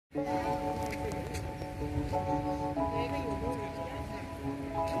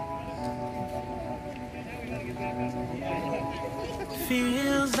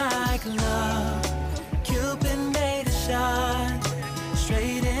Feels like love. Cupid made a shot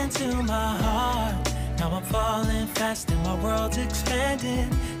straight into my heart. Now I'm falling fast and my world's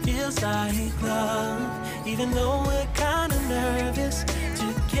expanding. Feels like love. Even though we're kinda nervous,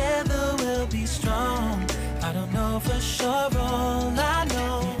 together we'll be strong. I don't know for sure, all I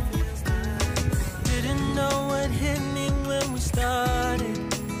know. Didn't know what hit me when we started.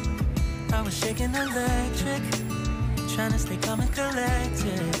 I was shaking electric, trying to stay calm and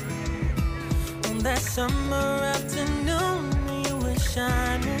collected. On that summer afternoon, you were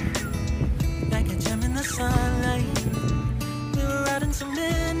shining like a gem in the sunlight. We were out until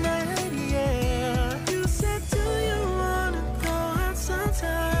midnight, yeah. You said, do you wanna go out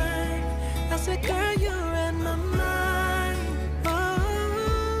sometime? I said, girl, you read my mind.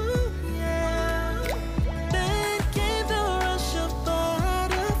 Oh, yeah. Then came the rush of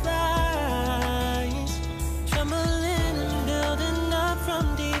butterflies, trembling and building up from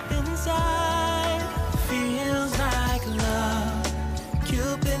deep inside. Feels like love.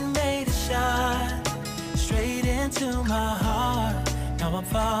 Cupid made a shot straight into my heart. Now I'm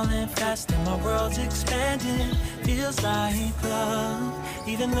falling fast and my world's expanding. Feels like love.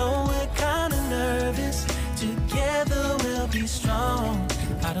 Even though we're kinda nervous, together we'll be strong.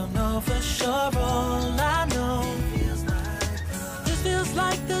 I don't know for sure, all I know. This feels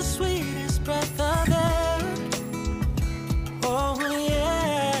like the sweetest breath of air. Oh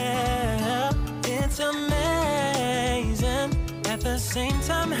yeah, it's amazing. At the same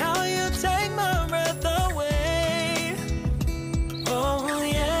time, how you take my breath away. Oh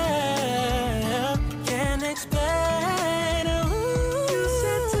yeah, can't explain. Ooh. You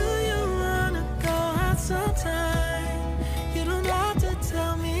said, do you wanna go out sometime? You don't have to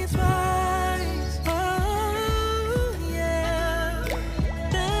tell me twice. Oh yeah.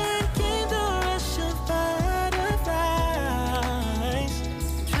 Then came the rush of butterflies,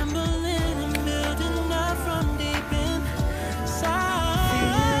 trembling and building up from deep inside.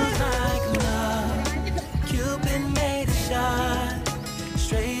 Feels like love. Cupid made a shot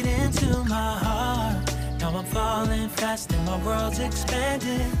straight into my heart. Now I'm falling fast and my world's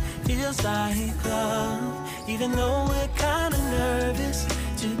expanding. Feels like love. Even though we're kinda nervous,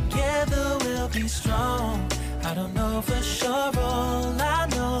 together we'll be strong. I don't know for sure, all I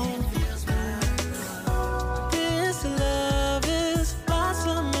know. This love is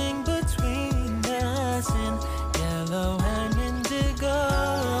blossoming between us in yellow and indigo.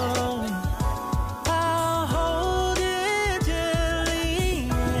 I'll hold it gently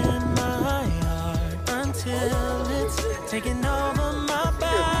in my heart until it's taking over my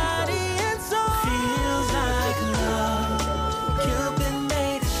body and soul. Feels like love. Cupid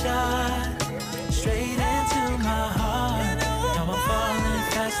made a shot straight into my heart. Now I'm falling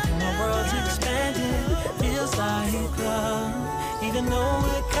fast and my world's expanding. Feels like love. Even though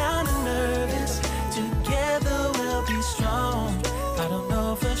we're kinda nervous, together we'll be strong. I don't know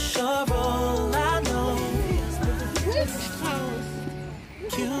for sure, all I know.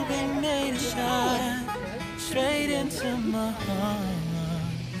 Cupid made a shot straight into my heart.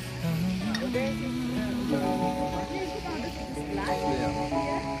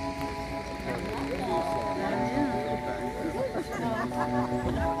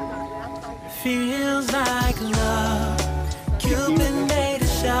 Feels like love. Cupid made a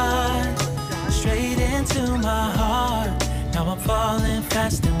shot straight into my heart. Now I'm falling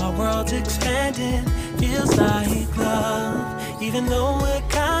fast and my world's expanding. Feels like love. Even though we're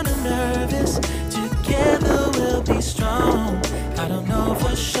kinda nervous, together we'll be strong. I don't know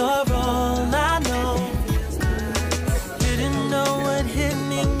for sure, all I know. Didn't know what hit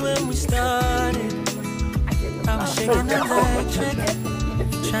me when we started. I was shaking electric,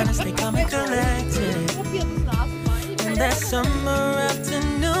 trying to stay calm and collected. And that summer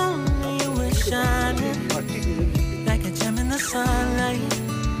afternoon, you were shining like a gem in the sunlight.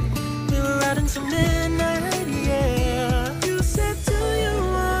 We were out until midnight, yeah. You said, do you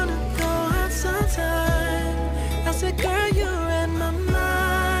wanna go out sometime? I said, girl, you read my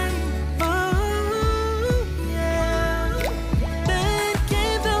mind. Oh yeah. Then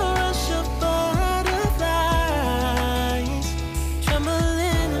came the rush of butterflies,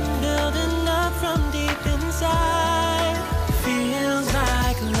 trembling and building up from deep inside. Feels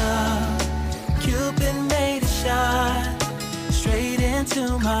like love. Cupid made a shot straight into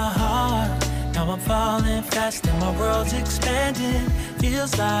my heart. Now I'm falling fast and my world's expanding.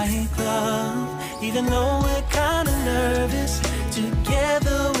 Feels like love. Even though we're kinda nervous,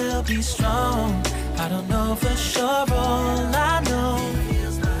 together we'll be strong. I don't know for sure, all I know.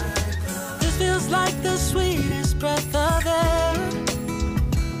 This feels like the sweetest breath of air.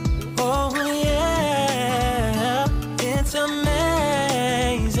 Oh yeah, it's amazing.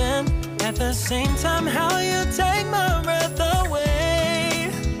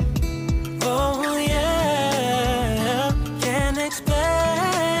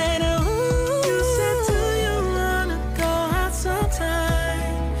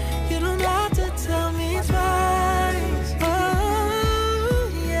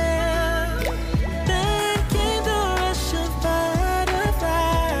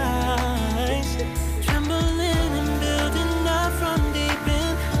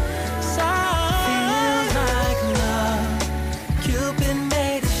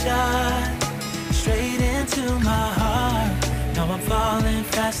 shot straight into my heart. Now I'm falling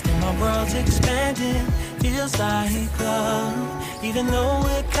fast and my world's expanding. Feels like love, even though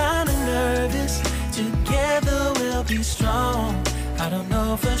we're kinda nervous. Together we'll be strong. I don't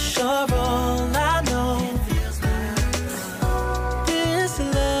know for sure, all I know, this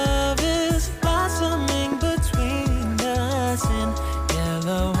love is blossoming between us in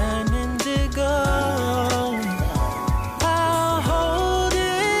yellow and indigo. I'll hold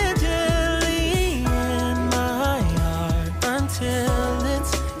it gently in my heart until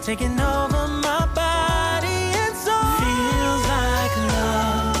it's taking over my body and soul. Feels like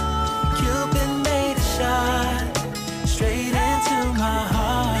love. Cupid made a shot straight into my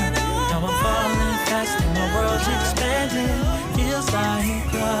heart. Now I'm falling fast and my world's expanding. Feels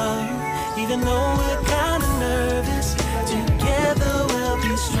like love, even though we're kinda nervous. Together we'll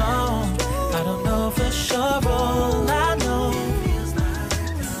be strong. I don't know for sure, all I know,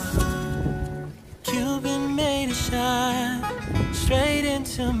 Cupid made a shot straight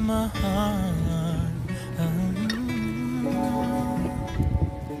into my heart.